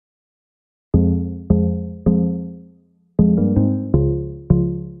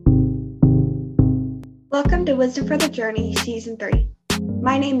Welcome to Wisdom for the Journey, Season 3.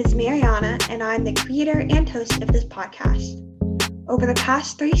 My name is Mariana, and I'm the creator and host of this podcast. Over the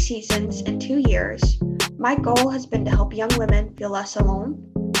past 3 seasons and 2 years, my goal has been to help young women feel less alone,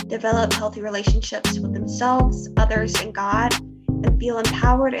 develop healthy relationships with themselves, others, and God, and feel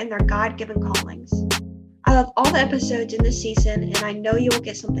empowered in their God-given callings. I love all the episodes in this season, and I know you will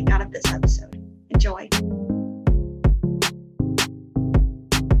get something out of this episode. Enjoy.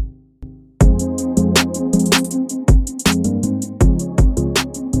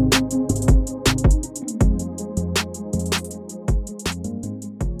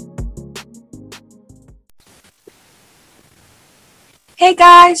 Hey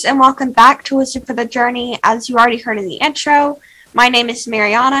guys, and welcome back to Wisdom for the Journey. As you already heard in the intro, my name is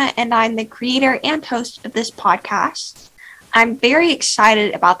Mariana, and I'm the creator and host of this podcast. I'm very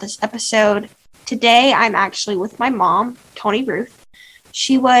excited about this episode. Today, I'm actually with my mom, Tony Ruth.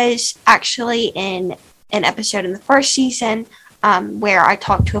 She was actually in an episode in the first season where I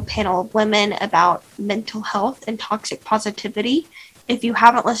talked to a panel of women about mental health and toxic positivity. If you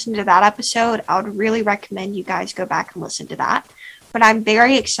haven't listened to that episode, I would really recommend you guys go back and listen to that. But I'm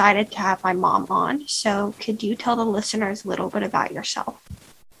very excited to have my mom on. So could you tell the listeners a little bit about yourself?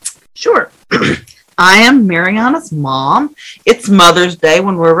 Sure. I am Mariana's mom. It's Mother's Day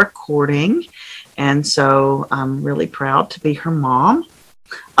when we're recording. And so I'm really proud to be her mom.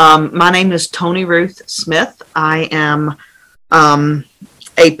 My name is Tony Ruth Smith. I am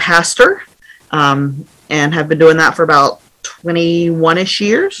a pastor and have been doing that for about 21-ish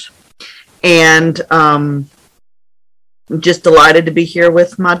years. And I'm just delighted to be here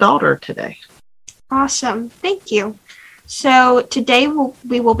with my daughter today. Awesome. Thank you. So today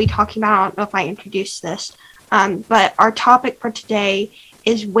we will be talking about, I don't know if I introduced this, but our topic for today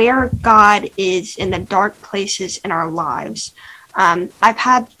is where God is in the dark places in our lives. I've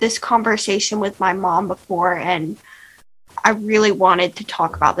had this conversation with my mom before, and I really wanted to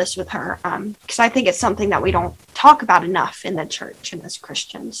talk about this with her because I think it's something that we don't talk about enough in the church and as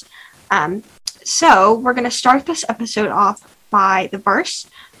Christians. So we're going to start this episode off by the verse,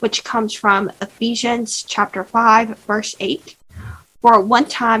 which comes from Ephesians chapter 5, verse 8. For at one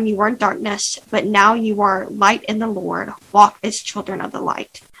time you were in darkness, but now you are light in the Lord. Walk as children of the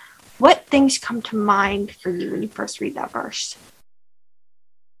light. What things come to mind for you when you first read that verse?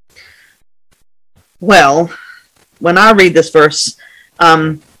 Well, when I read this verse,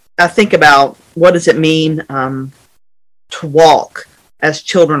 I think about what does it mean to walk as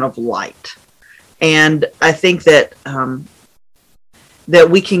children of light. And I think that that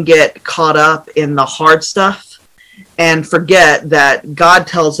we can get caught up in the hard stuff and forget that God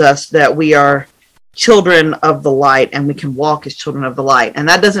tells us that we are children of the light and we can walk as children of the light. And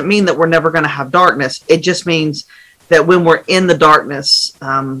that doesn't mean that we're never going to have darkness. It just means that when we're in the darkness,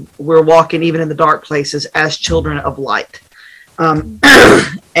 we're walking even in the dark places as children of light. And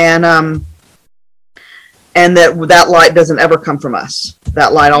that light doesn't ever come from us.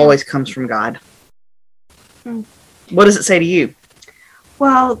 That light always comes from God. What does it say to you?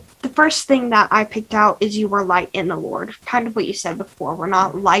 Well, the first thing that I picked out is you were light in the Lord. Kind of what you said before. We're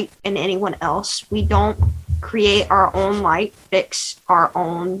not light in anyone else. We don't create our own light, fix our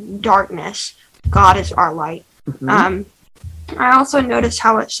own darkness. God is our light. Mm-hmm. I also noticed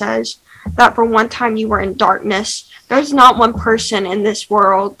how it says that for one time you were in darkness. There's not one person in this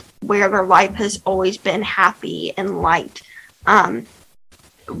world where their life has always been happy and light.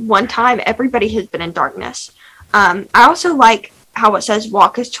 One time everybody has been in darkness. I also like how it says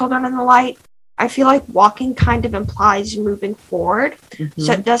walk as children in the light. I feel like walking kind of implies moving forward. Mm-hmm.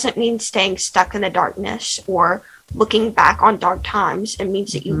 So it doesn't mean staying stuck in the darkness or looking back on dark times. It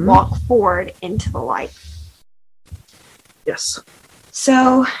means that you walk forward into the light. Yes.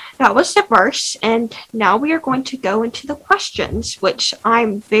 So that was the verse, and now we are going to go into the questions, which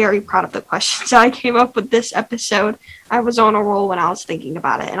I'm very proud of the questions I came up with this episode. I was on a roll when I was thinking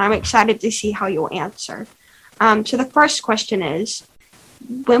about it, and I'm excited to see how you'll answer. So the first question is,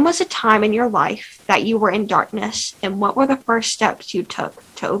 when was a time in your life that you were in darkness, and what were the first steps you took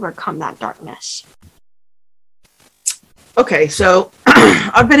to overcome that darkness? Okay, so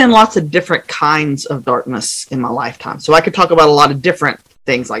I've been in lots of different kinds of darkness in my lifetime. So I could talk about a lot of different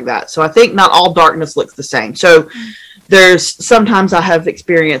things like that. So I think not all darkness looks the same. So sometimes I have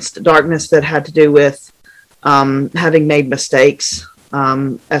experienced darkness that had to do with having made mistakes.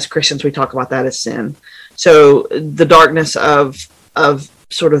 As Christians, we talk about that as sin. So the darkness of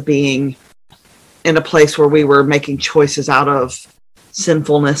sort of being in a place where we were making choices out of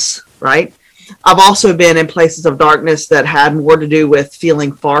sinfulness, right? I've also been in places of darkness that had more to do with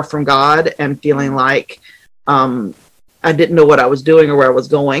feeling far from God and feeling like I didn't know what I was doing or where I was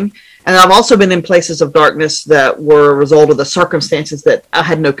going. And I've also been in places of darkness that were a result of the circumstances that I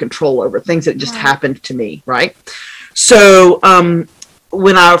had no control over, things that just happened to me, right? So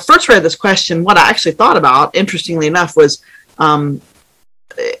when I first read this question, what I actually thought about, interestingly enough, was a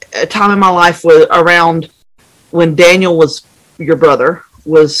time in my life was around when Daniel was, your brother,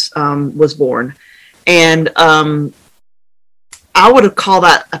 was born. And I would have called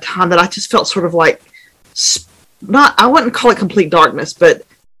that a time that I just felt sort of like, I wouldn't call it complete darkness, but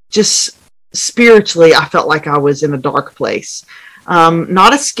just spiritually, I felt like I was in a dark place.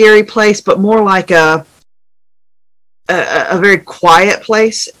 Not a scary place, but more like a very quiet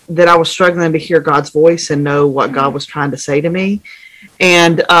place that I was struggling to hear God's voice and know what God was trying to say to me.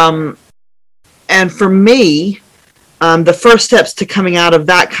 And for me, the first steps to coming out of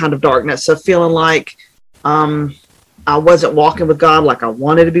that kind of darkness, of feeling like I wasn't walking with God like I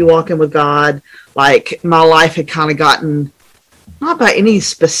wanted to be walking with God, like my life had kind of gotten, not by any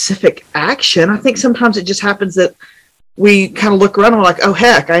specific action. I think sometimes it just happens that we kind of look around and we're like, oh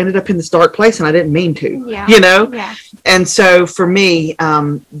heck, I ended up in this dark place and I didn't mean to, you know? Yeah. And so for me,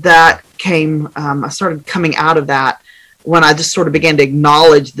 that came, I started coming out of that when I just sort of began to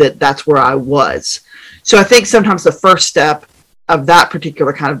acknowledge that that's where I was. So I think sometimes the first step of that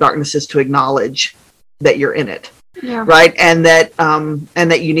particular kind of darkness is to acknowledge that you're in it. Yeah. Right. And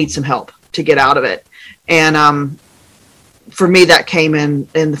that you need some help to get out of it. And, for me, that came in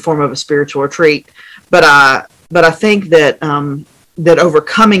the form of a spiritual retreat. But I think that, that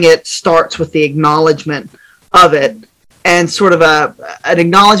overcoming it starts with the acknowledgement of it, and sort of an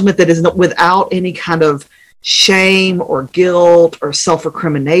acknowledgement that is without any kind of shame or guilt or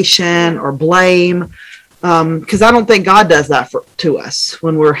self-recrimination or blame. Because I don't think God does that to us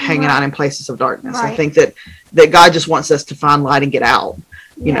when we're hanging out in places of darkness. Right. I think that God just wants us to find light and get out,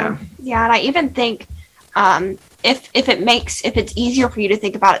 you know? Yeah. And I even think, if it's easier for you to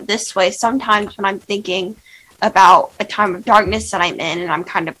think about it this way, sometimes when I'm thinking about a time of darkness that I'm in and I'm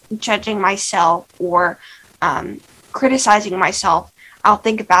kind of judging myself or criticizing myself, I'll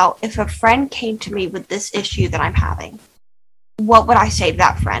think about, if a friend came to me with this issue that I'm having, what would I say to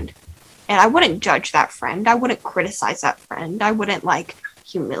that friend? And I wouldn't judge that friend. I wouldn't criticize that friend. I wouldn't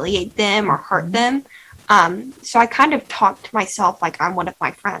humiliate them or hurt them. So I kind of talk to myself like I'm one of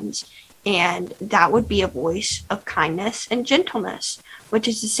my friends. And that would be a voice of kindness and gentleness, which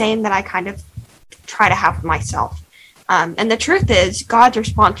is the same that I kind of try to have with myself. And the truth is, God's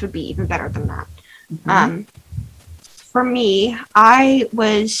response would be even better than that. Mm-hmm. For me, I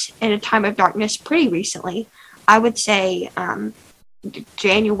was in a time of darkness pretty recently. I would say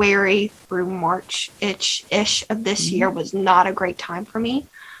January through March-ish of this year was not a great time for me.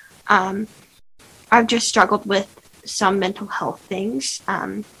 I've just struggled with some mental health things.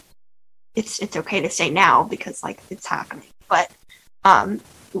 It's okay to say now because it's happening. But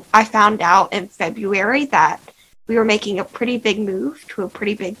I found out in February that we were making a pretty big move to a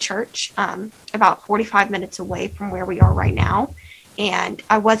pretty big church, about 45 minutes away from where we are right now. And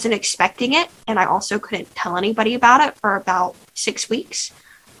I wasn't expecting it. And I also couldn't tell anybody about it for about 6 weeks.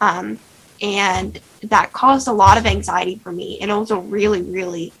 And that caused a lot of anxiety for me. And it was a really,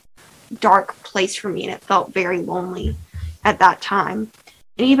 really dark place for me. And it felt very lonely at that time.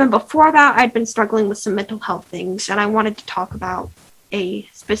 And even before that, I'd been struggling with some mental health things. And I wanted to talk about a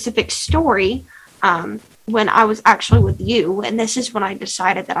specific story when I was actually with you. And this is when I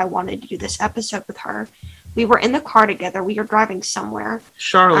decided that I wanted to do this episode with her. We were in the car together. We were driving somewhere.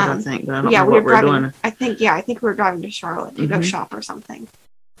 Charlotte, I think. But I don't know what we're doing. I think we were driving to Charlotte to go shop or something.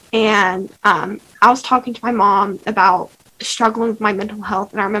 And I was talking to my mom about struggling with my mental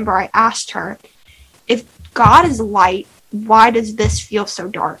health. And I remember I asked her, if God is light, why does this feel so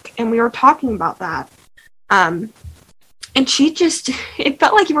dark? And we were talking about that. And she just, it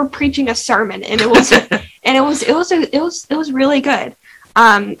felt like you were preaching a sermon, and it was really good.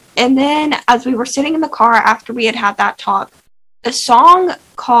 And then as we were sitting in the car after we had that talk, a song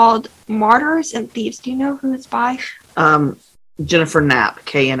called Martyrs and Thieves. Do you know who it's by? Jennifer Knapp,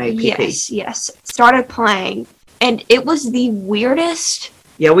 Knapp. Yes. Started playing, and it was the weirdest.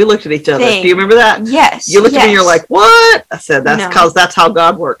 Yeah, we looked at each other. Thing. Do you remember that? Yes. You looked at me and you're like, what? I said, that's because that's how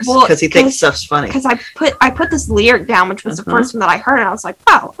God works. Because he thinks stuff's funny. Because I put this lyric down, which was the first one that I heard, and I was like,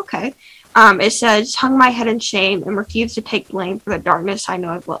 oh, okay. It says, hung my head in shame and refused to take blame for the darkness I know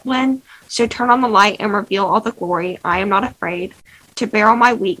I've let win. So turn on the light and reveal all the glory. I am not afraid to bear all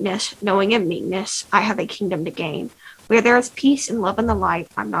my weakness, knowing in meekness I have a kingdom to gain. Where there is peace and love in the light,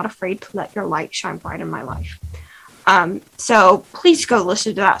 I'm not afraid to let your light shine bright in my life. So please go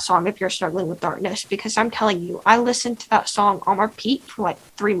listen to that song if you're struggling with darkness, because I'm telling you, I listened to that song on repeat for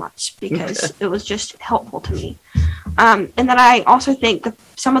 3 months because it was just helpful to me. And then I also think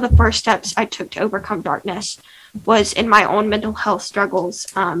some of the first steps I took to overcome darkness was in my own mental health struggles.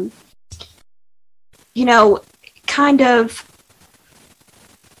 Kind of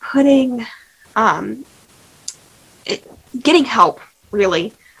putting, getting help,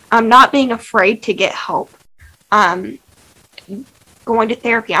 really. Not being afraid to get help. Going to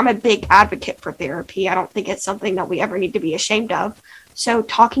therapy. I'm a big advocate for therapy. I don't think it's something that we ever need to be ashamed of. So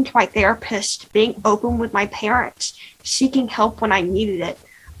talking to my therapist, being open with my parents, seeking help when I needed it,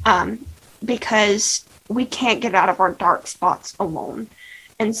 because we can't get out of our dark spots alone.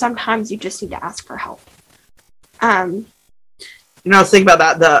 And sometimes you just need to ask for help. I was thinking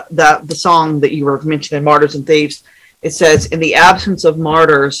about that, the song that you were mentioning, Martyrs and Thieves. It says, in the absence of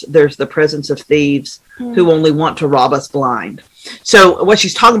martyrs, there's the presence of thieves who only want to rob us blind. So what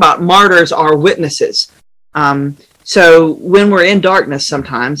she's talking about, martyrs are witnesses. So when we're in darkness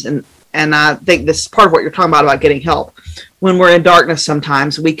sometimes, and I think this is part of what you're talking about getting help. When we're in darkness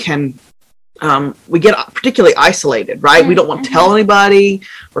sometimes, we can we get particularly isolated, right? We don't want to tell anybody.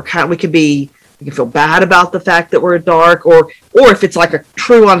 We can feel bad about the fact that we're dark, or if it's like a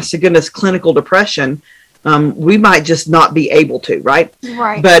true, honest to goodness clinical depression, we might just not be able to, right?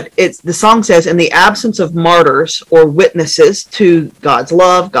 Right. But the song says, in the absence of martyrs or witnesses to God's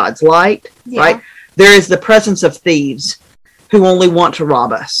love, God's light, right? There is the presence of thieves who only want to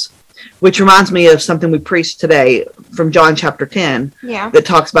rob us. Which reminds me of something we preached today from John chapter 10, that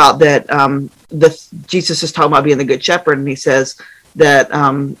talks about that Jesus is talking about being the good shepherd, and he says that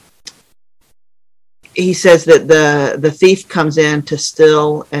the thief comes in to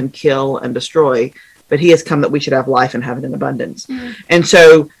steal and kill and destroy, but he has come that we should have life and have it in abundance. And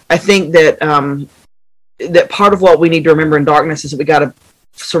so I think that that part of what we need to remember in darkness is that we got to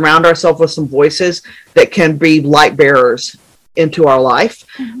surround ourselves with some voices that can be light bearers into our life.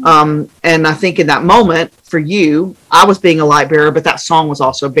 And I think in that moment for you, I was being a light bearer, but that song was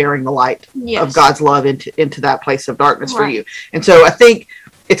also bearing the light of God's love into that place of darkness for you. And so I think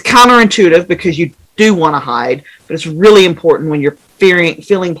it's counterintuitive because you do want to hide, but it's really important when you're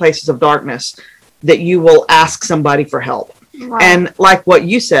feeling places of darkness that you will ask somebody for help. And like what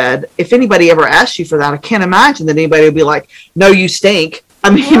you said, if anybody ever asks you for that, I can't imagine that anybody would be like, no, you stink. I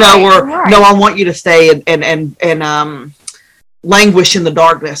mean, no, I want you to stay and languish in the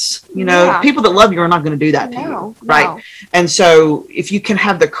darkness. People that love you are not going to do that to you, right? No. And so if you can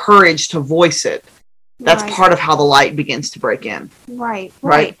have the courage to voice it, that's part of how the light begins to break in. Right.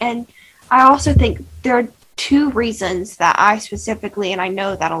 And I also think there are two reasons that I specifically, and I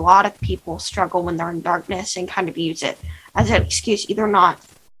know that a lot of people struggle when they're in darkness and kind of use it as an excuse, either not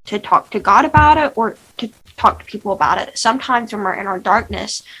to talk to God about it or to talk to people about it. Sometimes when we're in our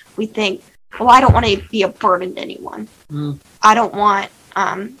darkness, we think, well, I don't want to be a burden to anyone. I don't want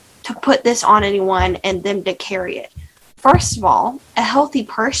to put this on anyone and them to carry it. First of all, a healthy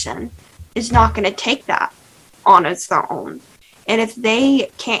person is not going to take that on as their own. And if they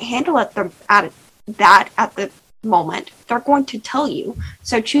can't handle it at the moment, they're going to tell you.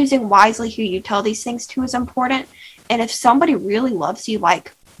 So choosing wisely who you tell these things to is important. And if somebody really loves you,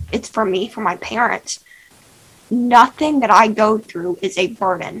 like it's for me, for my parents, nothing that I go through is a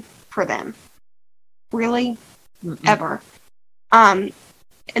burden for them. Really? Ever. And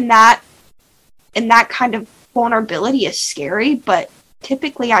that kind of vulnerability is scary, but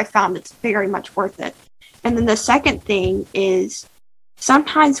typically I found it's very much worth it. And then the second thing is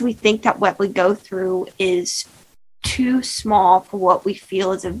sometimes we think that what we go through is too small for what we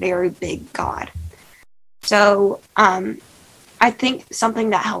feel is a very big God. So I think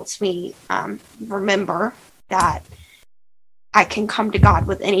something that helps me remember that I can come to God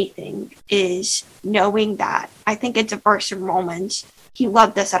with anything is knowing that, I think it's a verse in Romans, He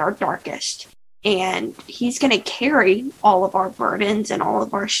loved us at our darkest. And He's going to carry all of our burdens and all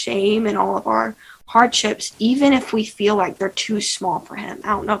of our shame and all of our hardships, even if we feel like they're too small for Him. I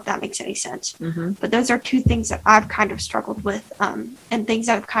don't know if that makes any sense. But those are two things that I've kind of struggled with, and things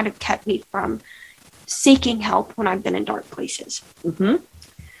that have kind of kept me from seeking help when I've been in dark places.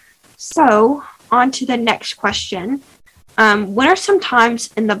 So, on to the next question. What are some times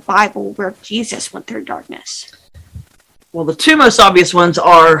in the Bible where Jesus went through darkness? Well, the two most obvious ones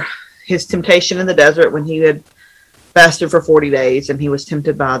are His temptation in the desert when He had fasted for 40 days and He was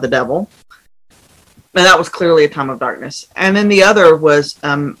tempted by the devil. And that was clearly a time of darkness. And then the other was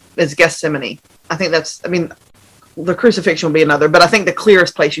is Gethsemane. I think the crucifixion will be another, but I think the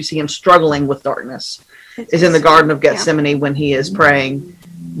clearest place you see Him struggling with darkness is in the Garden of Gethsemane when He is praying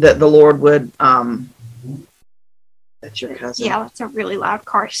that the Lord would... That's your cousin. Yeah, that's a really loud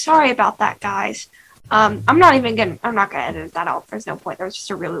car. Sorry about that, guys. I'm not gonna edit that out. There's no point. There's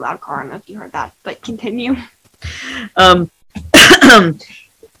just a really loud car. I don't know if you heard that, but continue. Um,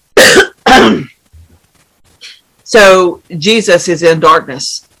 so Jesus is in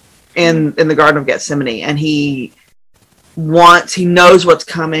darkness in the Garden of Gethsemane, and he knows what's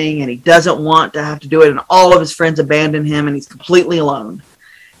coming, and he doesn't want to have to do it, and all of his friends abandon him, and he's completely alone.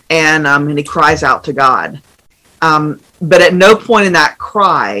 And he cries out to God. But at no point in that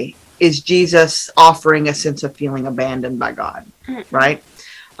cry is Jesus offering a sense of feeling abandoned by God, right?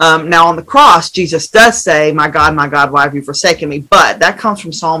 Now on the cross, Jesus does say, my God, why have you forsaken me? But that comes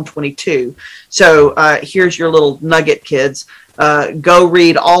from Psalm 22. So here's your little nugget, kids. Go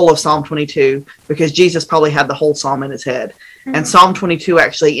read all of Psalm 22, because Jesus probably had the whole psalm in his head. And Psalm 22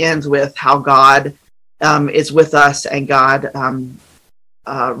 actually ends with how God is with us, and God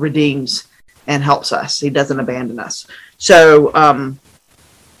redeems and helps us. He doesn't abandon us. So,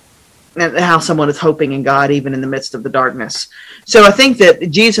 and how someone is hoping in God even in the midst of the darkness. So I think that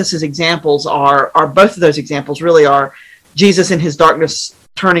Jesus's examples are both of those examples really are Jesus in his darkness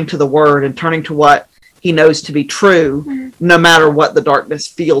turning to the Word and turning to what he knows to be true, no matter what the darkness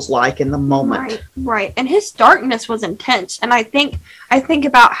feels like in the moment. Right. And his darkness was intense. And I think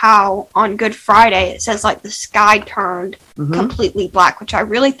about how on Good Friday it says like the sky turned completely black, which I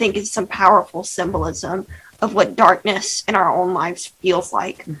really think is some powerful symbolism of what darkness in our own lives feels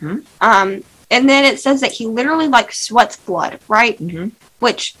like. And then it says that he literally like sweats blood, right?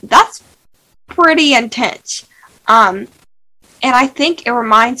 Which that's pretty intense. And I think it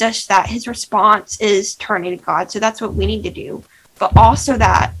reminds us that his response is turning to God. So that's what we need to do. But also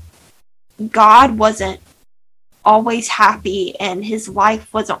that God wasn't always happy, and his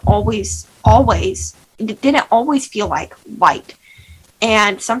life wasn't always, it didn't always feel like light.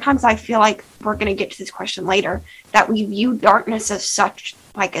 And sometimes I feel like we're going to get to this question later, that we view darkness as such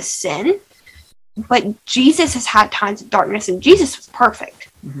like a sin. But Jesus has had times of darkness, and Jesus was perfect.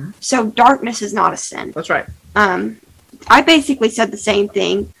 So darkness is not a sin. That's right. I basically said the same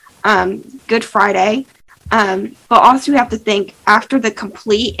thing, Good Friday, but also we have to think after the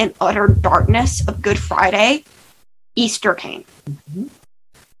complete and utter darkness of Good Friday, Easter came.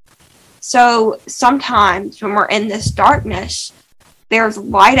 So sometimes when we're in this darkness, there's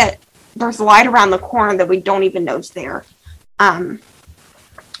light around the corner that we don't even know is there.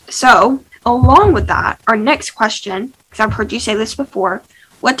 So along with that, our next question, because I've heard you say this before,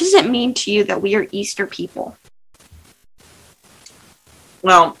 what does it mean to you that we are Easter people?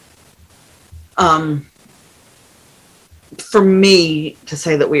 Well, for me to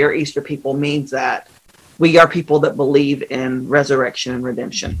say that we are Easter people means that we are people that believe in resurrection and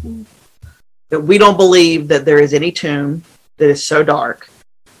redemption. That we don't believe that there is any tomb that is so dark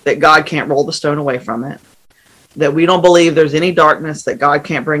that God can't roll the stone away from it. That we don't believe there's any darkness that God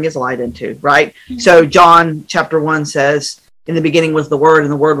can't bring his light into, right? So John chapter 1 says, in the beginning was the Word,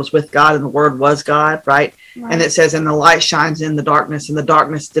 and the Word was with God, and the Word was God, right? And it says, and the light shines in the darkness, and the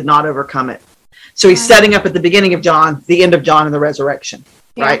darkness did not overcome it. So he's setting up at the beginning of John, the end of John, and the resurrection,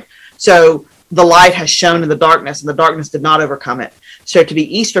 right? So the light has shone in the darkness, and the darkness did not overcome it. So to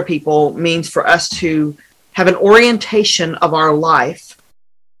be Easter people means for us to have an orientation of our life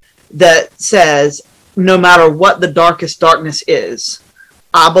that says, no matter what the darkest darkness is,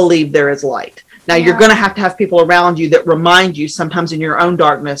 I believe there is light. Now, you're going to have people around you that remind you sometimes in your own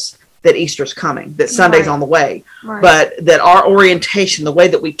darkness that Easter's coming, that Sunday's on the way. But that our orientation, the way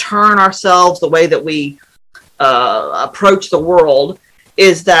that we turn ourselves, the way that we approach the world,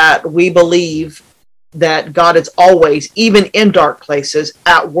 is that we believe that God is always, even in dark places,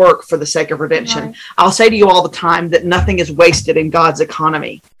 at work for the sake of redemption. I'll say to you all the time that nothing is wasted in God's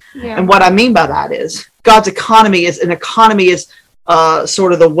economy. And what I mean by that is God's economy is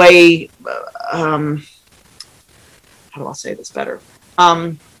sort of the way, how do I say this better?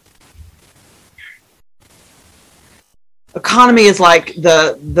 Economy is like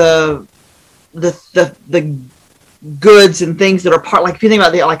the goods and things that are part, like if you think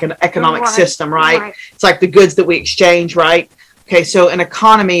about like an economic system, right? It's like the goods that we exchange, right? Okay, so an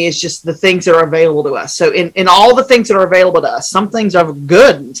economy is just the things that are available to us. So in all the things that are available to us, some things are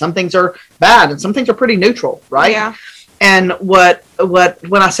good and some things are bad and some things are pretty neutral, right? Yeah. And when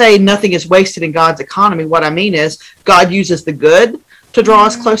I say nothing is wasted in God's economy, what I mean is God uses the good to draw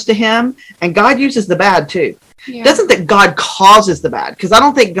us close to him, and God uses the bad too. It doesn't that God causes the bad, because I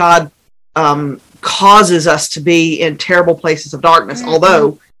don't think God causes us to be in terrible places of darkness.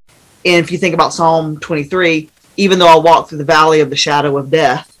 Although, if you think about Psalm 23, even though I walk through the valley of the shadow of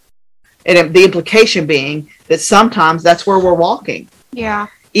death, and the implication being that sometimes that's where we're walking. Yeah.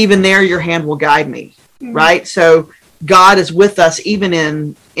 Even there, your hand will guide me, right? So God is with us even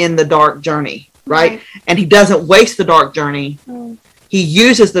in the dark journey, right? And he doesn't waste the dark journey he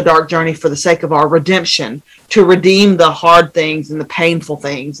uses the dark journey for the sake of our redemption, to redeem the hard things and the painful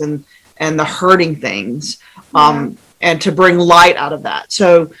things and the hurting things, and to bring light out of that.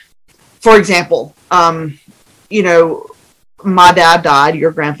 So, for example, you know, my dad died,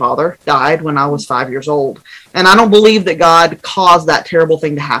 your grandfather died when I was 5 years old. And I don't believe that God caused that terrible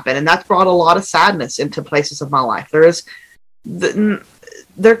thing to happen. And that's brought a lot of sadness into places of my life.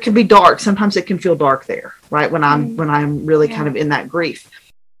 There can be dark. Sometimes it can feel dark there, right? When I'm really kind of in that grief.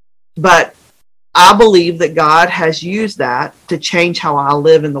 But I believe that God has used that to change how I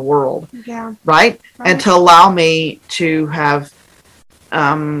live in the world. Yeah. Right? And to allow me to have,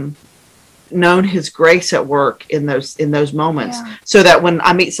 known his grace at work in those moments, so that when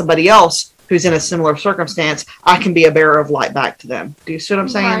I meet somebody else who's in a similar circumstance, I can be a bearer of light back to them. Do you see what I'm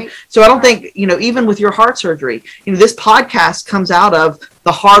saying? Right. So I don't think, you know, even with your heart surgery, you know, this podcast comes out of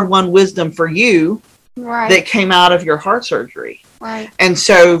the hard-won wisdom for you that came out of your heart surgery. Right. And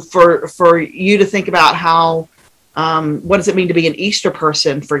so for you to think about how, what does it mean to be an Easter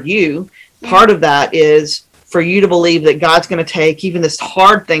person for you? Part of that is for you to believe that God's going to take even this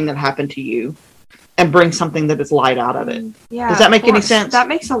hard thing that happened to you and bring something that is light out of it. Yeah. Does that make any sense? That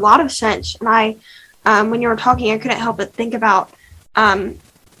makes a lot of sense. And I, when you were talking, I couldn't help but think about,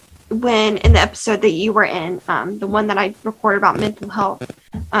 when in the episode that you were in, the one that I recorded about mental health,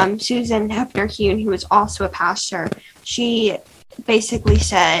 Susan Hefner-Hune, who was also a pastor, she basically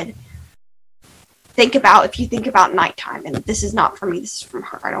said, if you think about nighttime, and this is not from me, this is from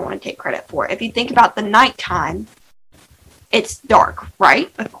her, I don't want to take credit for it. If you think about the nighttime, it's dark,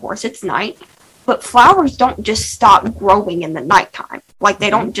 right? Of course, it's night. But flowers don't just stop growing in the nighttime. Like,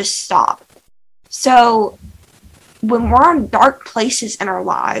 they don't just stop. So, when we're in dark places in our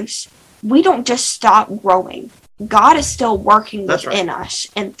lives, we don't just stop growing. God is still working within us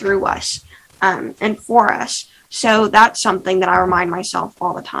and through us, and for us. So that's something that I remind myself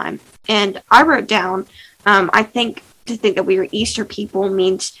all the time. And I wrote down, I think to think that we are Easter people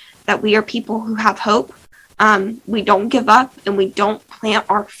means that we are people who have hope. We don't give up, and we don't plant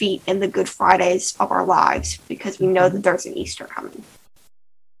our feet in the Good Fridays of our lives, because we know that there's an Easter coming.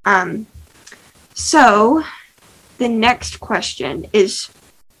 So the next question is,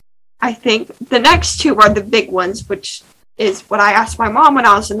 I think the next two are the big ones, which is what I asked my mom when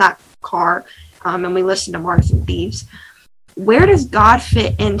I was in that car, and we listened to Martyrs and Thieves. Where does God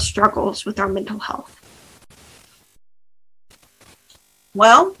fit in struggles with our mental health?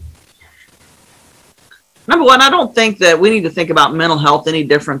 Well, number one, I don't think that we need to think about mental health any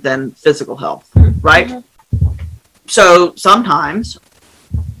different than physical health, right? Mm-hmm. So sometimes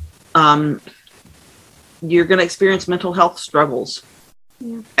you're going to experience mental health struggles.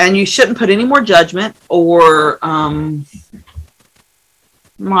 Yeah. And you shouldn't put any more judgment or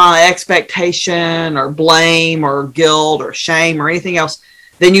my expectation or blame or guilt or shame or anything else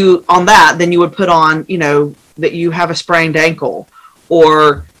than you would put on, you know, that you have a sprained ankle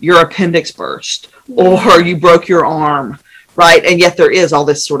or your appendix burst or you broke your arm, right? And yet there is all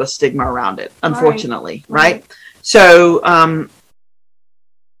this sort of stigma around it, unfortunately, right? So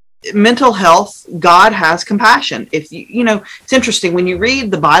mental health, God has compassion. If you know, it's interesting when you read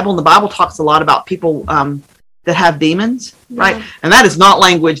the Bible, and the Bible talks a lot about people that have demons, right? And that is not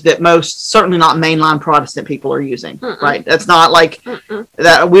language that most, certainly not mainline Protestant people are using, right? That's not like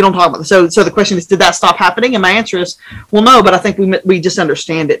that. We don't talk about. So the question is, did that stop happening? And my answer is, well, no, but I think we just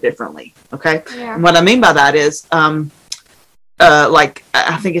understand it differently. Okay. Yeah. And what I mean by that is, like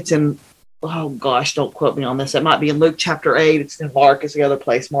I think it's in, oh gosh, don't quote me on this. It might be in Luke chapter 8. It's in Mark is the other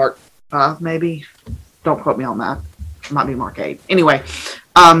place. Mark 5, maybe. Don't quote me on that. It might be Mark 8. Anyway,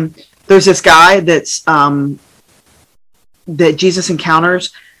 there's this guy that's that Jesus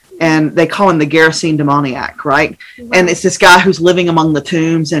encounters, and they call him the Gerasene demoniac, right? And it's this guy who's living among the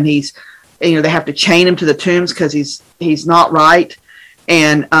tombs, and he's, you know, they have to chain him to the tombs because he's not right,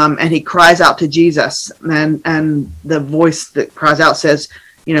 and he cries out to Jesus, and the voice that cries out says,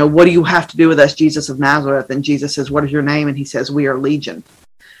 you know, what do you have to do with us, Jesus of Nazareth? And Jesus says, what is your name? And he says, we are Legion.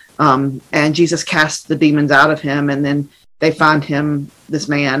 And Jesus casts the demons out of him, and then they find him, this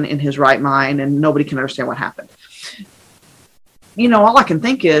man, in his right mind, and nobody can understand what happened. You know, all I can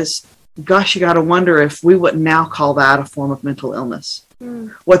think is, gosh, you got to wonder if we wouldn't now call that a form of mental illness.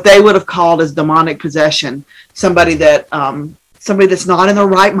 What they would have called as demonic possession, somebody that's not in their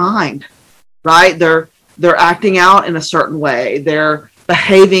right mind, right? They're acting out in a certain way. They're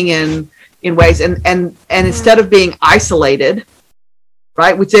behaving in ways, and instead of being isolated,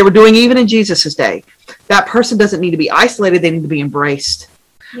 right, which they were doing even in Jesus's day, that person doesn't need to be isolated. They need to be embraced.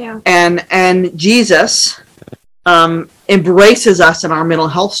 Yeah. And Jesus embraces us in our mental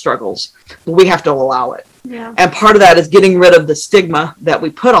health struggles, but we have to allow it. Yeah. And part of that is getting rid of the stigma that we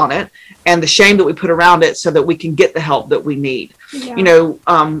put on it and the shame that we put around it so that we can get the help that we need. Yeah. You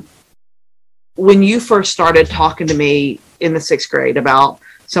know, when you first started talking to me in the 6th grade about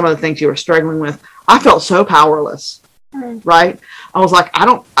some of the things you were struggling with, I felt so powerless. Right? I was like, I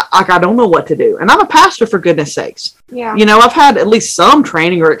don't know what to do. And I'm a pastor, for goodness sakes. Yeah. You know, I've had at least some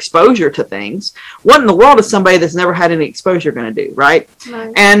training or exposure to things. What in the world is somebody that's never had any exposure going to do, right?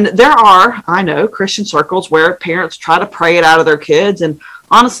 And there are, I know, Christian circles where parents try to pray it out of their kids. And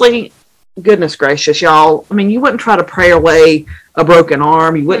honestly, goodness gracious, y'all, I mean, you wouldn't try to pray away a broken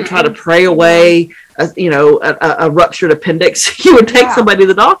arm. You wouldn't try to pray away a ruptured appendix. You would take somebody to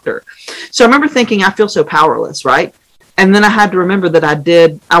the doctor. So I remember thinking, I feel so powerless, right? And then I had to remember that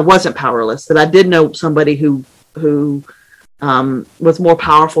I wasn't powerless, that I did know somebody who was more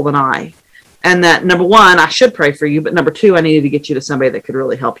powerful than I. And that, number one, I should pray for you, but number two, I needed to get you to somebody that could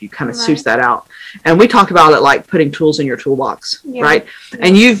really help you kind of suss that out. And we talk about it like putting tools in your toolbox, right? Yeah.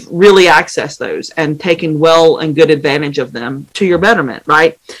 And you've really accessed those and taken well and good advantage of them to your betterment,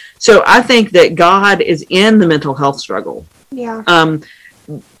 right? So I think that God is in the mental health struggle. Yeah.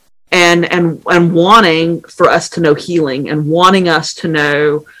 And wanting for us to know healing and wanting us to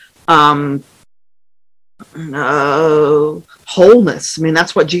know wholeness. I mean,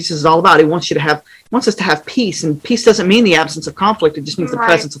 that's what Jesus is all about. He wants us to have peace, and peace doesn't mean the absence of conflict. It just means the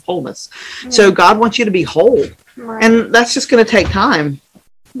presence of wholeness. So God wants you to be whole, and that's just going to take time.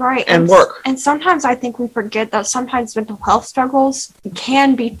 Right. And work. And sometimes I think we forget that sometimes mental health struggles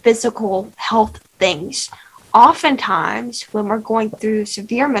can be physical health things. Oftentimes, when we're going through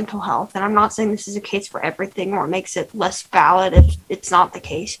severe mental health, and I'm not saying this is a case for everything or it makes it less valid if it's not the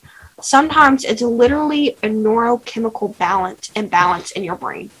case, sometimes it's literally a neurochemical imbalance in your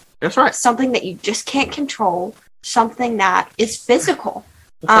brain. That's right. Something that you just can't control, something that is physical.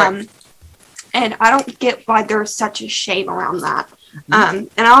 Right. And I don't get why there's such a shame around that. And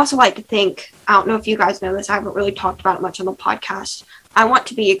I also like to think, I don't know if you guys know this, I haven't really talked about it much on the podcast. I want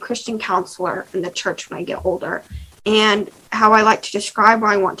to be a Christian counselor in the church when I get older. And how I like to describe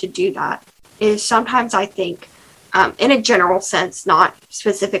why I want to do that is sometimes I think, in a general sense, not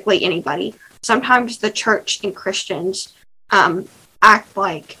specifically anybody, sometimes the church and Christians act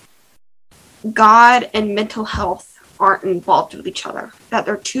like God and mental health aren't involved with each other, that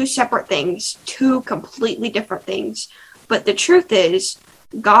they're two separate things, two completely different things. But the truth is,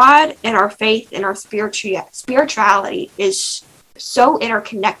 God and our faith and our spirituality is so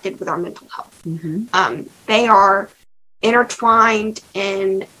interconnected with our mental health. They are intertwined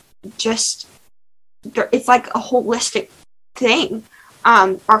and just, it's like a holistic thing.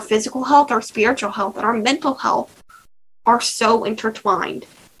 Our physical health, our spiritual health, and our mental health are so intertwined.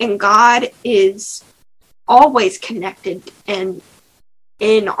 And God is always connected in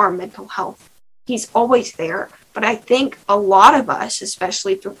our mental health. He's always there. But I think a lot of us,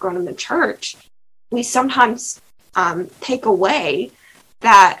 especially if we've grown in the church, we sometimes take away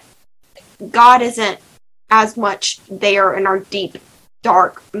that God isn't as much there in our deep,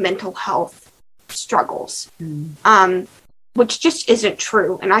 dark mental health struggles, which just isn't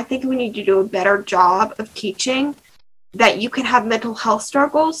true. And I think we need to do a better job of teaching that you can have mental health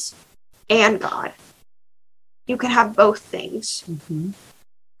struggles and God. You can have both things.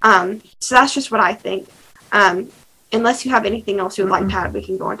 So that's just what I think. Unless you have anything else you would like to add, we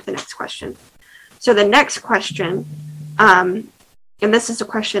can go on to the next question. So the next question, and this is a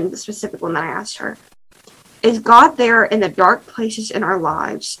question, the specific one that I asked her, is God there in the dark places in our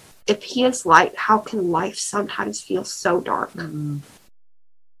lives? If he is light, how can life sometimes feel so dark?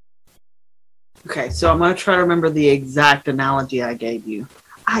 Okay, so I'm going to try to remember the exact analogy I gave you.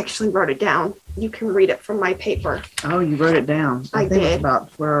 I actually wrote it down. You can read it from my paper. Oh, you wrote it down. I think did. It's about,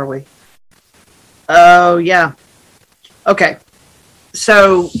 where are we? Oh, yeah. Okay.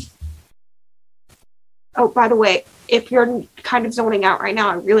 So. Oh, by the way, if you're kind of zoning out right now,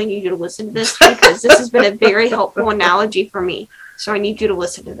 I really need you to listen to this because this has been a very helpful analogy for me. So I need you to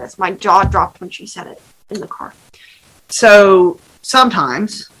listen to this. My jaw dropped when she said it in the car. So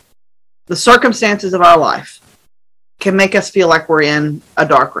sometimes the circumstances of our life can make us feel like we're in a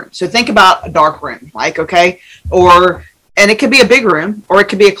dark room. So think about a dark room, like, okay? And it could be a big room or it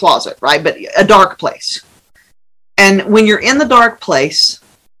could be a closet, right? But a dark place. And when you're in the dark place,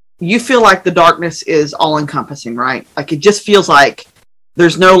 you feel like the darkness is all encompassing, right? Like it just feels like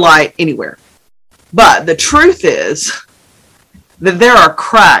there's no light anywhere. But the truth is that there are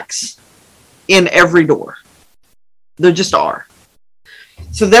cracks in every door. There just are.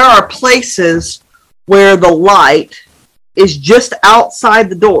 So there are places where the light is just outside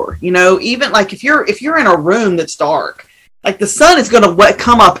the door. You know, even like if you're in a room that's dark, like the sun is going to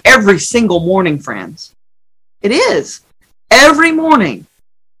come up every single morning, friends. It is. Every morning.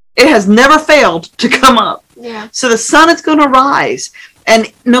 It has never failed to come up. Yeah. So the sun is going to rise.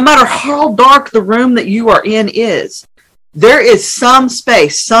 And no matter how dark the room that you are in is, there is some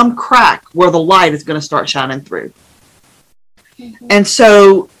space, some crack where the light is going to start shining through. Mm-hmm. And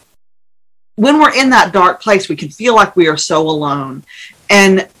so when we're in that dark place, we can feel like we are so alone.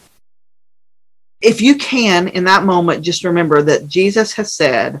 And if you can, in that moment, just remember that Jesus has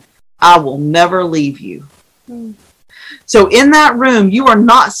said, I will never leave you. Mm. So in that room, you are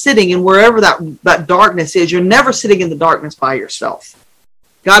not sitting in wherever that darkness is. You're never sitting in the darkness by yourself.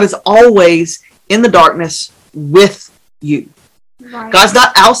 God is always in the darkness with you. Right. God's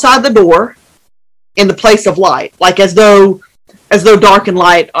not outside the door in the place of light, like as though dark and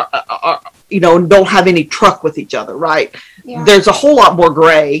light are don't have any truck with each other, right? Yeah. There's a whole lot more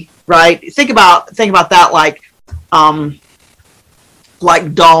gray, right? Think about that like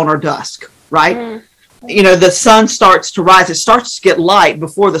dawn or dusk, right? Mm. The sun starts to rise. It starts to get light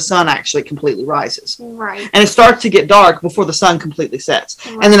before the sun actually completely rises. Right. And it starts to get dark before the sun completely sets.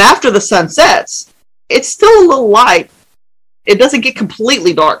 Right. And then after the sun sets, it's still a little light. It doesn't get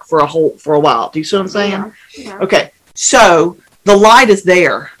completely dark for a while. Do you see what I'm saying? Yeah. Yeah. Okay. So the light is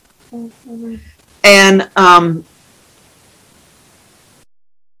there. Mm-hmm.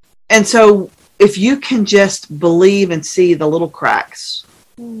 And so if you can just believe and see the little cracks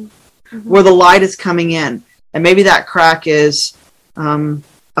Mm-hmm. where the light is coming in, and maybe that crack is a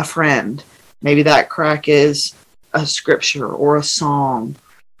friend, maybe that crack is a scripture or a song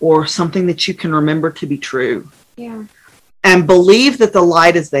or something that you can remember to be true, Yeah. and believe that the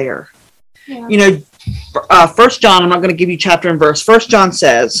light is there. Yeah. 1 John, I'm not going to give you chapter and verse. 1 John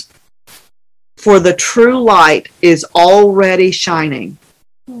says, for the true light is already shining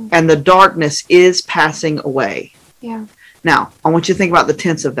and the darkness is passing away. Yeah. Now, I want you to think about the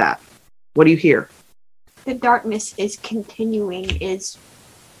tense of that. What do you hear? The darkness is continuing, is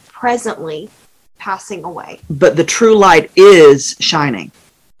presently passing away. But the true light is shining.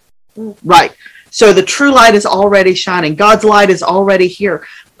 Mm. Right. So the true light is already shining. God's light is already here,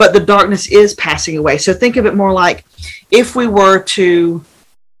 but the darkness is passing away. So think of it more like if we were to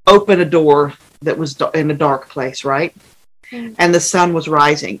open a door that was in a dark place, right? Mm. And the sun was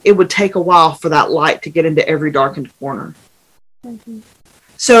rising. It would take a while for that light to get into every darkened corner. Mm-hmm.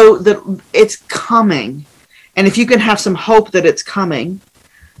 So it's coming. And if you can have some hope that it's coming,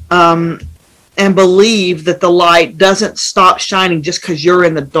 and believe that the light doesn't stop shining just because you're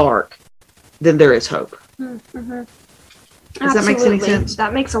in the dark, then there is hope. Mm-hmm. Does that make any sense?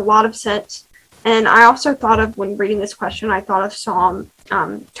 That makes a lot of sense. And I also thought of, when reading this question, I thought of Psalm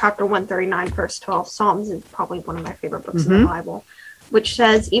chapter 139, verse 12. Psalms is probably one of my favorite books in the Bible, which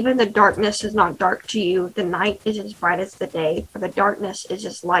says, even the darkness is not dark to you. The night is as bright as the day, for the darkness is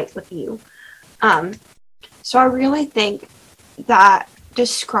as light with you. So I really think that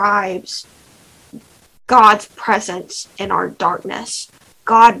describes God's presence in our darkness.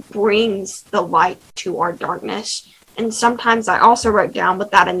 God brings the light to our darkness. And sometimes I also wrote down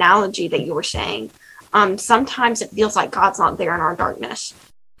with that analogy that you were saying, sometimes it feels like God's not there in our darkness.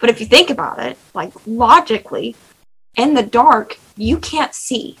 But if you think about it, like logically, in the dark, you can't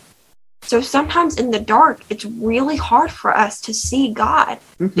see. So sometimes in the dark, it's really hard for us to see God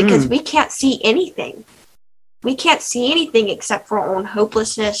because we can't see anything. We can't see anything except for our own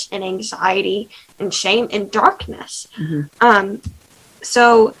hopelessness and anxiety and shame and darkness.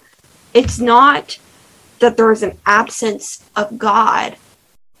 So it's not that there is an absence of God.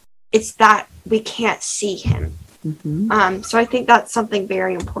 It's that we can't see him. So I think that's something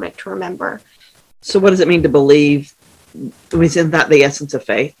very important to remember. So what does it mean to believe? Isn't that the essence of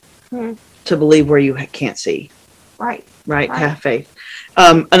faith? To believe where you can't see. Right. To have faith.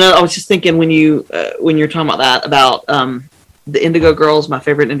 And I was just thinking when you're talking about that, about the Indigo Girls, my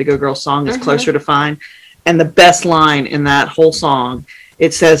favorite Indigo Girls song is Closer to Find. And the best line in that whole song,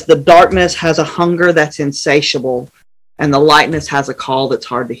 it says, the darkness has a hunger that's insatiable and the lightness has a call that's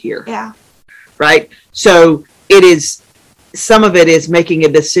hard to hear. Yeah. Right? So it is, some of it is making a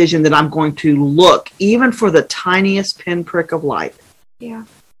decision that I'm going to look even for the tiniest pinprick of light. Yeah.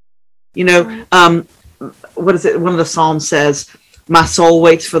 What is it? One of the Psalms says, my soul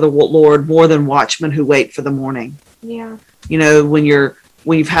waits for the Lord more than watchmen who wait for the morning. Yeah.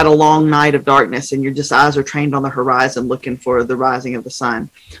 When you've had a long night of darkness and your just eyes are trained on the horizon looking for the rising of the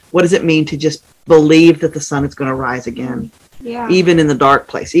sun. What does it mean to just believe that the sun is going to rise again? Yeah. Even in the dark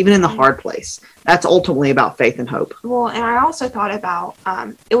place, even in the hard place. That's ultimately about faith and hope. Well, and I also thought about,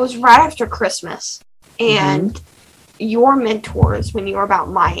 it was right after Christmas, and your mentors when you were about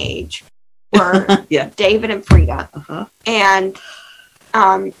my age were Yeah. David and Frida. And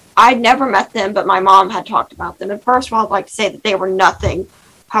I'd never met them, but my mom had talked about them. And first of all, I'd like to say that they were nothing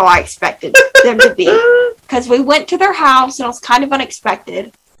how I expected them to be. Because we went to their house, and it was kind of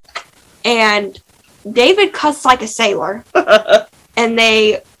unexpected. And David cussed like a sailor. And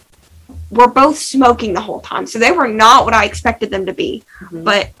they were both smoking the whole time. So they were not what I expected them to be. Mm-hmm.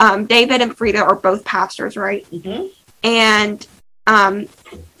 But David and Frida are both pastors, right? Mm-hmm. And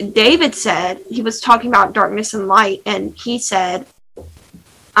David said, he was talking about darkness and light, and he said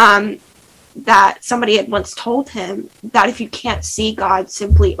that somebody had once told him that if you can't see God,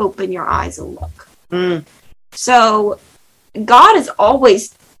 simply open your eyes and look. Mm. So God is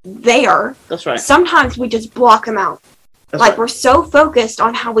always there. That's right. Sometimes we just block him out. That's like, right. We're so focused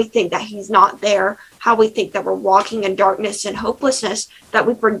on how we think that he's not there, how we think that we're walking in darkness and hopelessness, that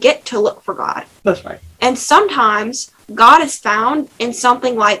we forget to look for God. That's right. And sometimes God is found in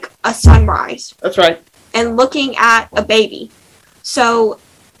something like a sunrise. That's right. And looking at a baby. So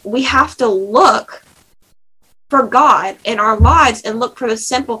we have to look for God in our lives and look for the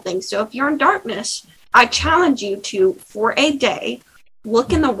simple things. So if you're in darkness, I challenge you to, for a day,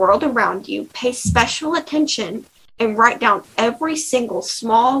 look in the world around you, pay special attention, and write down every single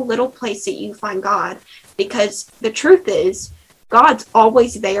small little place that you find God. Because the truth is, God's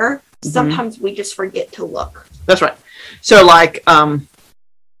always there. Mm-hmm. Sometimes we just forget to look. That's right. So, like,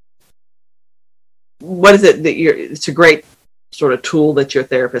 what is it that it's a great sort of tool that your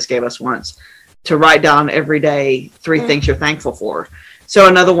therapist gave us once, to write down every day 3 things you're thankful for. So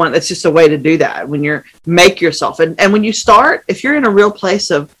another one, that's just a way to do that when you're, make yourself. And when you start, if you're in a real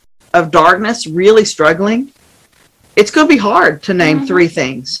place of darkness, really struggling, it's going to be hard to name 3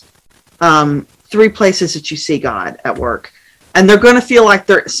 things, 3 places that you see God at work. And they're going to feel like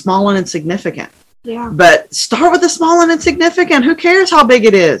they're small and insignificant. Yeah. But start with the small and insignificant. Who cares how big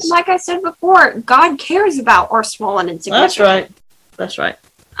it is? Like I said before, God cares about our small and insignificant. That's right.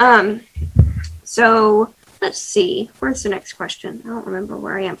 That's right. So let's see. Where's the next question? I don't remember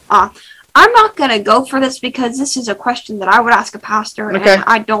where I am. I'm not going to go for this because this is a question that I would ask a pastor, okay. And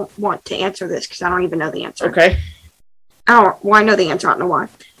I don't want to answer this because I don't even know the answer. Okay. I know the answer. I don't know why.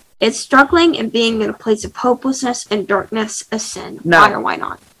 Is struggling and being in a place of hopelessness and darkness a sin? No. Why or why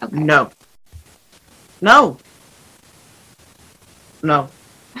not? Okay. No.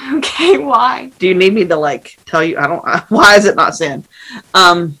 Okay, why? Do you need me to tell you? Why is it not sin?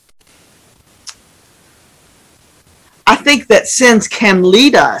 I think that sins can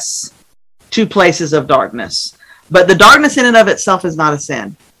lead us to places of darkness, but the darkness in and of itself is not a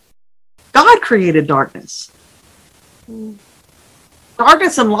sin. God created darkness.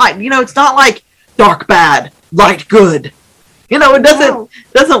 Darkness and light. It's not like dark bad, light good. It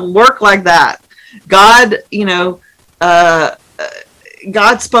doesn't work like that. God,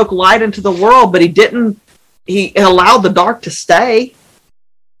 God spoke light into the world, but he allowed the dark to stay.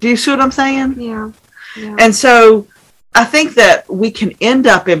 Do you see what I'm saying? Yeah. And so I think that we can end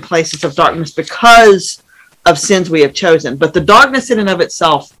up in places of darkness because of sins we have chosen. But the darkness in and of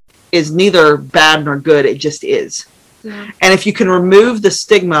itself is neither bad nor good. It just is. Yeah. And if you can remove the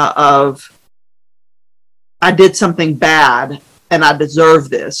stigma of, I did something bad and I deserve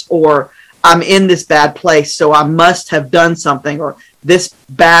this, or I'm in this bad place, so I must have done something, or this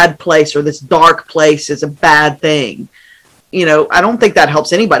bad place or this dark place is a bad thing. I don't think that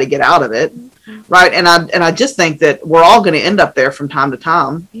helps anybody get out of it. Right. And I just think that we're all going to end up there from time to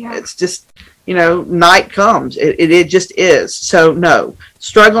time. Yeah. It's just, night comes. It just is. So no,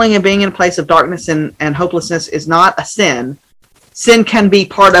 struggling and being in a place of darkness and hopelessness is not a sin. Sin can be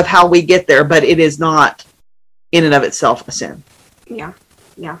part of how we get there, but it is not in and of itself a sin. Yeah.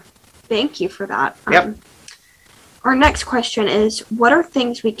 Yeah. Thank you for that. Yep. Our next question is, what are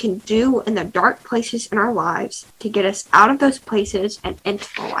things we can do in the dark places in our lives to get us out of those places and into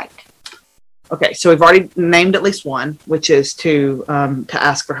the light? Okay, so we've already named at least one, which is to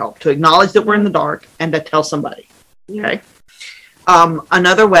ask for help, to acknowledge that we're in the dark and to tell somebody. Yeah. Okay.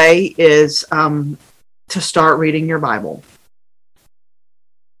 Another way is to start reading your Bible.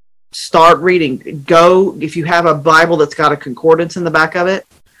 Start reading. Go, if you have a Bible that's got a concordance in the back of it,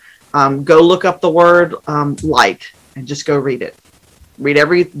 go look up the word light and just go read it. Read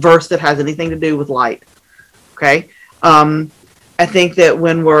every verse that has anything to do with light. Okay. I think that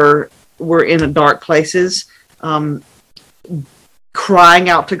when we're in dark places, crying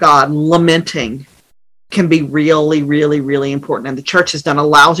out to God, lamenting can be really, really, really important. And the church has done a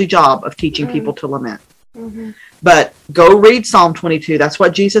lousy job of teaching people to lament. Mm-hmm. But go read Psalm 22. That's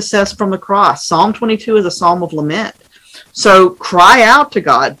what Jesus says from the cross. Psalm 22 is a psalm of lament. So cry out to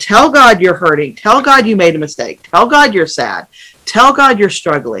God. Tell God you're hurting. Tell God you made a mistake. Tell God you're sad. Tell God you're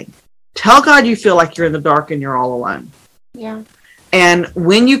struggling. Tell God you feel like you're in the dark and you're all alone. Yeah. And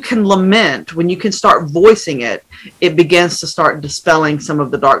when you can lament, when you can start voicing it, it begins to start dispelling some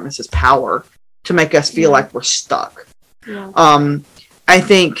of the darkness's power to make us feel like we're stuck. Yeah. I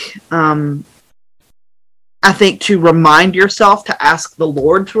think to remind yourself, to ask the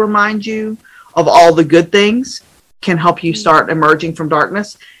Lord to remind you of all the good things can help you start emerging from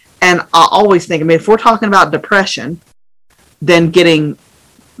darkness. And I always think, I mean, if we're talking about depression, then getting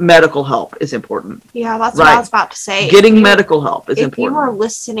medical help is important. Yeah, that's what I was about to say. Getting medical help is important. If you are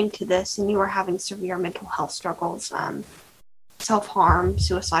listening to this and you are having severe mental health struggles, self-harm,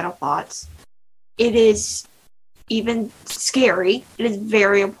 suicidal thoughts, it is even scary. It is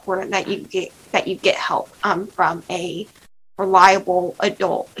very important that you get help from a reliable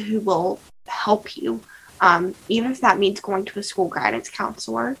adult who will help you. Even if that means going to a school guidance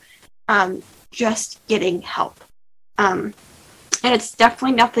counselor, just getting help. And it's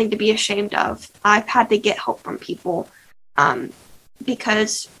definitely nothing to be ashamed of. I've had to get help from people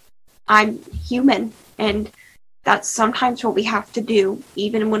because I'm human, and that's sometimes what we have to do,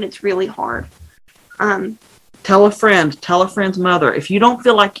 even when it's really hard. Tell a friend's mother. If you don't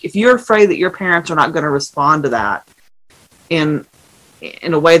feel like, if you're afraid that your parents are not going to respond to that in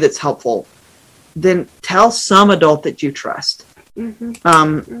a way that's helpful, then tell some adult that you trust.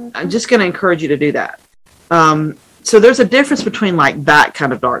 I'm just going to encourage you to do that. So there's a difference between like that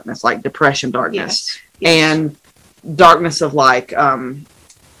kind of darkness, like depression darkness, and darkness of like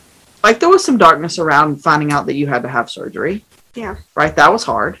there was some darkness around finding out that you had to have surgery. Yeah. Right. That was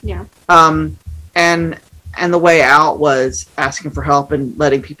hard. Yeah. And the way out was asking for help and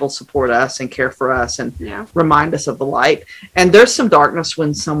letting people support us and care for us and remind us of the light. And there's some darkness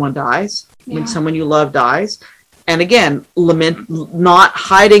when someone dies, when someone you love dies. And again, lament, not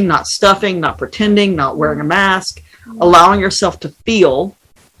hiding, not stuffing, not pretending, not wearing a mask, allowing yourself to feel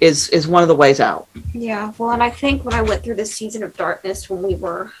is one of the ways out. Yeah. Well, and I think when I went through this season of darkness when we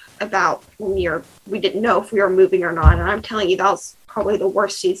didn't know if we were moving or not. And I'm telling you, that was probably the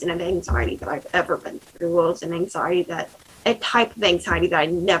worst season of anxiety that I've ever been through. It was a type of anxiety that I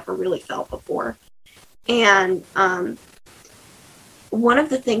never really felt before. And one of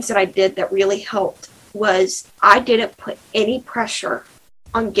the things that I did that really helped was I didn't put any pressure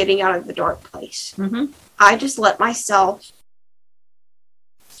on getting out of the dark place. I just let myself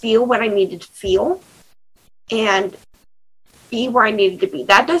feel what I needed to feel and be where I needed to be.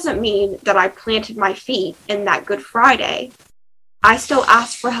 That doesn't mean that I planted my feet in that Good Friday. I still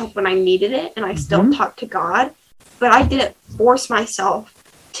asked for help when I needed it, and I still talked to God, but I didn't force myself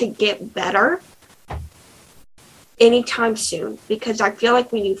to get better anytime soon, because I feel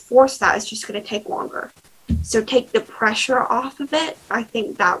like when you force that, it's just going to take longer. So take the pressure off of it. I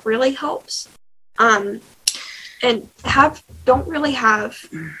think that really helps. And don't really have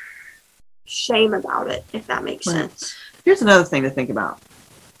shame about it, if that makes sense. Here's another thing to think about.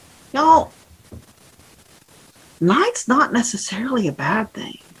 Y'all, night's not necessarily a bad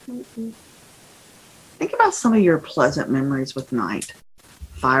thing. Think about some of your pleasant memories with night.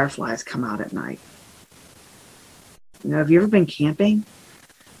 Fireflies come out at night. You know, have you ever been camping?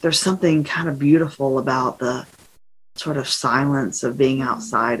 There's something kind of beautiful about the sort of silence of being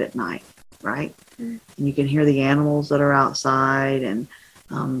outside at night, right? And you can hear the animals that are outside, and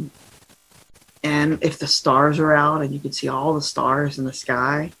if the stars are out and you can see all the stars in the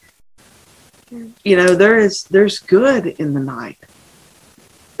sky, you know, there's good in the night.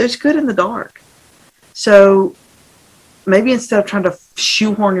 There's good in the dark. So maybe instead of trying to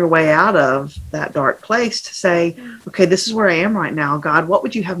shoehorn your way out of that dark place, to say, okay, this is where I am right now. God, what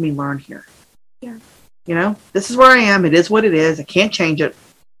would you have me learn here? Yeah. You know, this is where I am. It is what it is. I can't change it.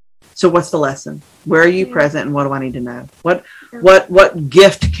 So what's the lesson? Where are you present, and what do I need to know? What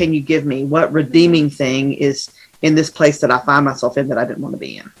gift can you give me? What redeeming thing is in this place that I find myself in that I didn't want to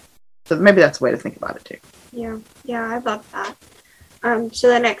be in? So maybe that's a way to think about it too. Yeah, I love that. So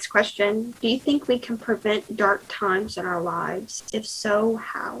the next question, do you think we can prevent dark times in our lives? If so,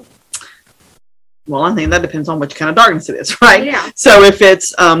 how? Well, I think that depends on which kind of darkness it is, right? Yeah. So if it's,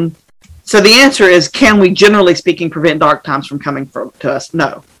 so the answer is, can we generally speaking prevent dark times from coming to us?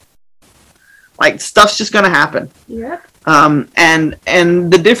 No. Like, stuff's just going to happen. Yeah. And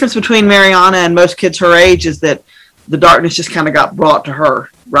the difference between Mariana and most kids her age is that the darkness just kind of got brought to her,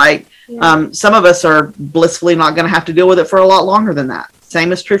 right? Yeah. Some of us are blissfully not going to have to deal with it for a lot longer than that.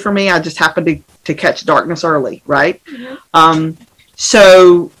 Same is true for me. I just happened to catch darkness early, right? Mm-hmm.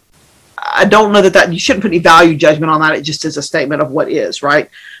 So I don't know that you shouldn't put any value judgment on that. It just is a statement of what is, right?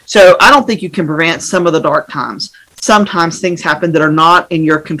 So I don't think you can prevent some of the dark times. Sometimes things happen that are not in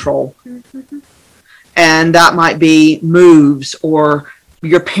your control. Mm-hmm. And that might be moves, or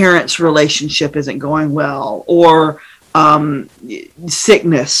your parents' relationship isn't going well, or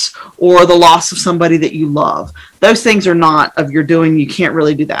sickness or the loss of somebody that you love. Those things are not of your doing. You can't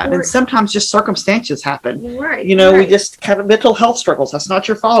really do that. And sometimes just circumstances happen. Right. You know, we just have mental health struggles. That's not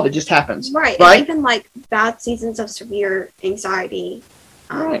your fault. It just happens. Right. Right. And even like bad seasons of severe anxiety,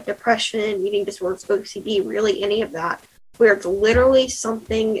 Right. depression, eating disorders, OCD, really any of that, where it's literally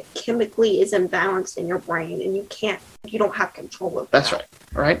something chemically is imbalanced in your brain and you don't have control of That's that.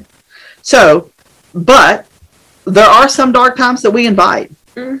 right. So, but there are some dark times that we invite,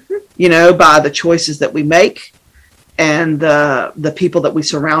 you know, by the choices that we make and the people that we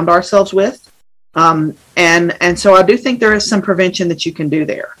surround ourselves with. And so I do think there is some prevention that you can do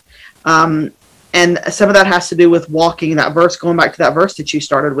there. And some of that has to do with walking that verse, going back to that verse that you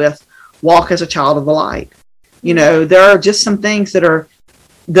started with, walk as a child of the light. You know, there are just some things that are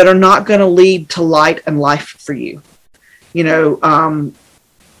not going to lead to light and life for you. You know,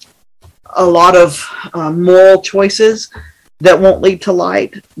 a lot of moral choices that won't lead to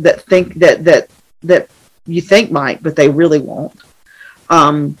light, that think that you think might, but they really won't.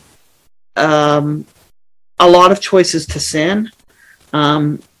 A lot of choices to sin,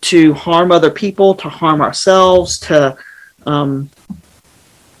 to harm other people, to harm ourselves, to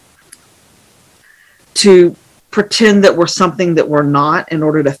pretend that we're something that we're not in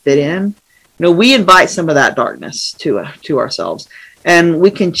order to fit in. You know, we invite some of that darkness to ourselves. And we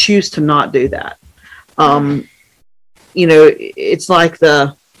can choose to not do that. You know, it's like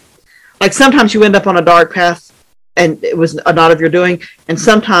sometimes you end up on a dark path and it was not of your doing. And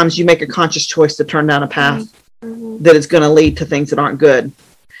sometimes you make a conscious choice to turn down a path that is going to lead to things that aren't good.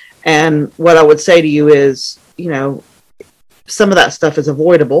 And what I would say to you is, you know, some of that stuff is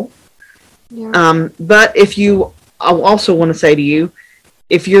avoidable. Yeah. But I also want to say to you,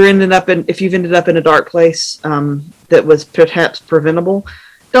 if you've ended up in a dark place that was perhaps preventable,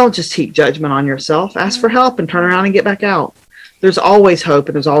 don't just heap judgment on yourself. Ask for help and turn around and get back out. There's always hope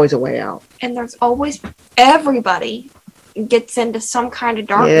and there's always a way out. And there's always, everybody gets into some kind of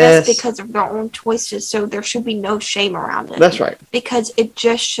darkness because of their own choices. So there should be no shame around it. That's right. Because it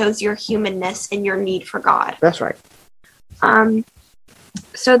just shows your humanness and your need for God. That's right.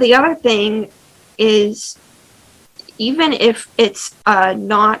 So the other thing is, even if it's a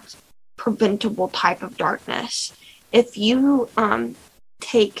not preventable type of darkness, if you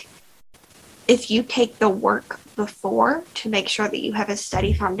take the work before to make sure that you have a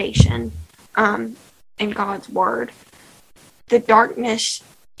steady foundation in God's word, the darkness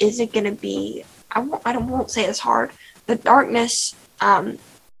isn't going to be, I won't say it's hard. The darkness, I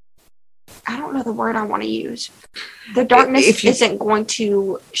don't know the word I want to use. The darkness isn't going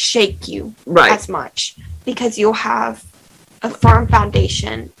to shake you as much because you'll have a firm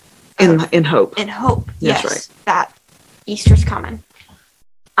foundation in hope. In hope, yes, right. That Easter's coming.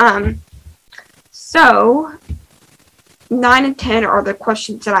 So 9 and 10 are the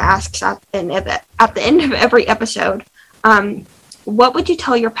questions that I ask at the end of every episode. What would you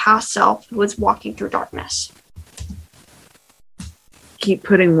tell your past self who was walking through darkness? Keep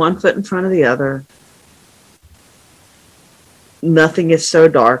putting one foot in front of the other. Nothing is so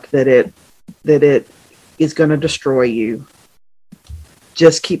dark that it is going to destroy you.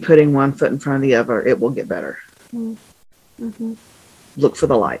 Just keep putting one foot in front of the other. It will get better. Mm-hmm. Look for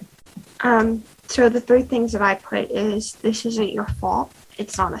the light. So the 3 things that I put is, this isn't your fault.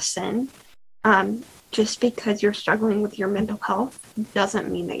 It's not a sin. Just because you're struggling with your mental health doesn't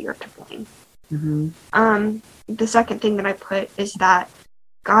mean that you're to blame. Mm-hmm. The second thing that I put is that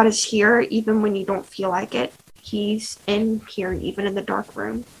God is here even when you don't feel like it. He's in here even in the dark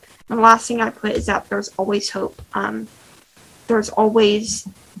room. And the last thing I put is that there's always hope. There's always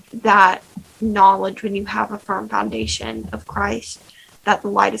that knowledge when you have a firm foundation of Christ that the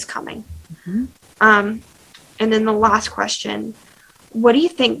light is coming. Mm-hmm. And then the last question, what do you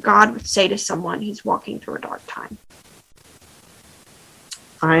think God would say to someone who's walking through a dark time?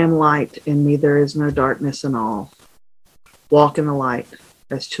 I am light, in me there is no darkness in all. Walk in the light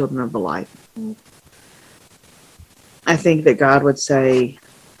as children of the light. Mm-hmm. I think that God would say,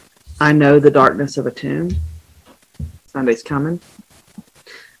 I know the darkness of a tomb. Sunday's coming.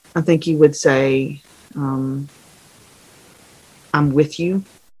 I think he would say, I'm with you.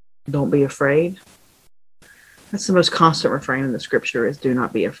 Don't be afraid. That's the most constant refrain in the scripture is do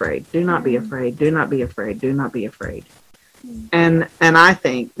not be afraid. Do not be afraid. Do not be afraid. Do not be afraid. And I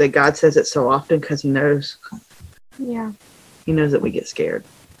think that God says it so often because he knows. Yeah. He knows that we get scared.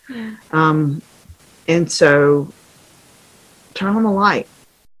 Yeah. And so turn on the light.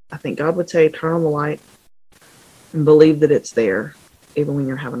 I think God would say turn on the light and believe that it's there even when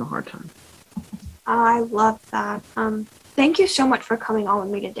you're having a hard time. I love that. thank you so much for coming on with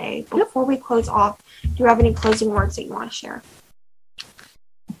me today. Before we close off, do you have any closing words that you want to share?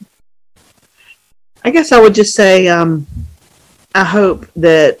 I guess I would just say, I hope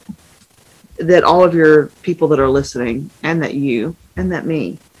that all of your people that are listening, and that you, and that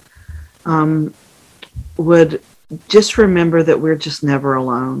me, would just remember that we're just never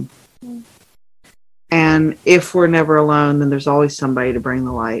alone. Mm. And if we're never alone, then there's always somebody to bring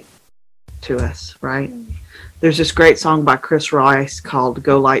the light to us, right? Mm. There's this great song by Chris Rice called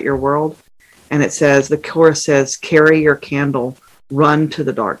Go Light Your World. And it says, the chorus says, carry your candle, run to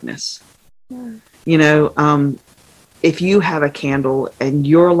the darkness. Mm. You know, if you have a candle and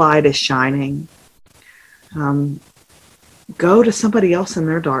your light is shining, go to somebody else in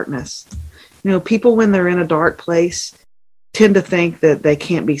their darkness. You know, people, when they're in a dark place, tend to think that they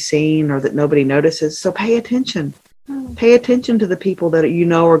can't be seen or that nobody notices. So pay attention. Pay attention to the people that you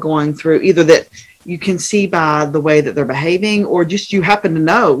know are going through, either that you can see by the way that they're behaving, or just you happen to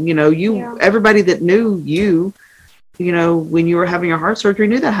know, everybody that knew you, when you were having your heart surgery,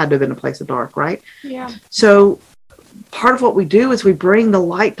 knew that had to have been a place of dark, right? Yeah. So part of what we do is we bring the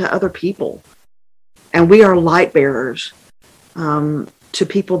light to other people, and we are light bearers to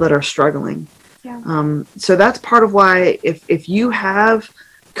people that are struggling. Yeah. So that's part of why if you have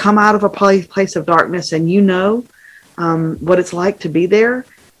come out of a place of darkness and you know what it's like to be there,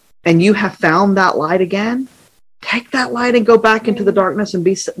 and you have found that light again, take that light and go back into the darkness and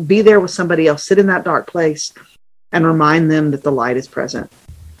be there with somebody else. Sit in that dark place and remind them that the light is present,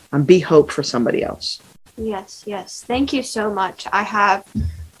 and be hope for somebody else. Yes. Thank you so much. I have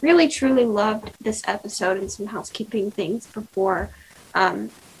really, truly loved this episode, and some housekeeping things before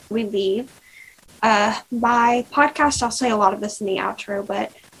we leave. My podcast, I'll say a lot of this in the outro,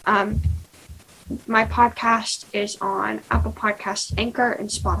 but my podcast is on Apple Podcasts, Anchor, and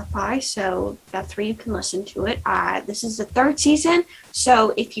Spotify, so that's where you can listen to it. This is the 3rd season,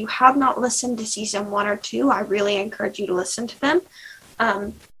 so if you have not listened to season 1 or 2, I really encourage you to listen to them.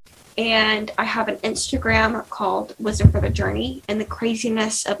 And I have an Instagram called Wisdom for the Journey. And the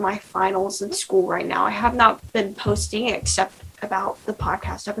craziness of my finals in school right now, I have not been posting except about the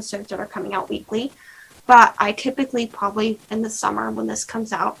podcast episodes that are coming out weekly. But I typically, probably in the summer when this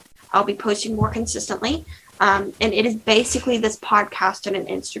comes out, I'll be posting more consistently. And it is basically this podcast and an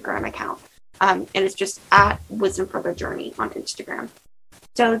Instagram account. And it's just at Wisdom for the Journey on Instagram.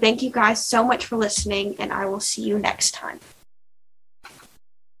 So thank you guys so much for listening, and I will see you next time.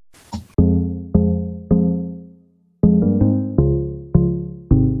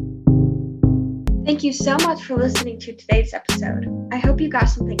 Thank you so much for listening to today's episode. I hope you got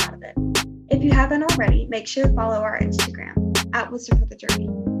something out of it. If you haven't already, make sure to follow our Instagram, at Wisdom for the Journey.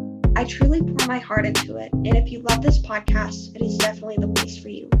 I truly pour my heart into it, and if you love this podcast, it is definitely the place for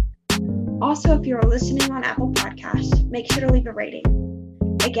you. Also, if you are listening on Apple Podcasts, make sure to leave a rating.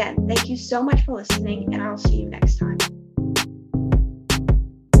 Again, thank you so much for listening, and I will see you next time.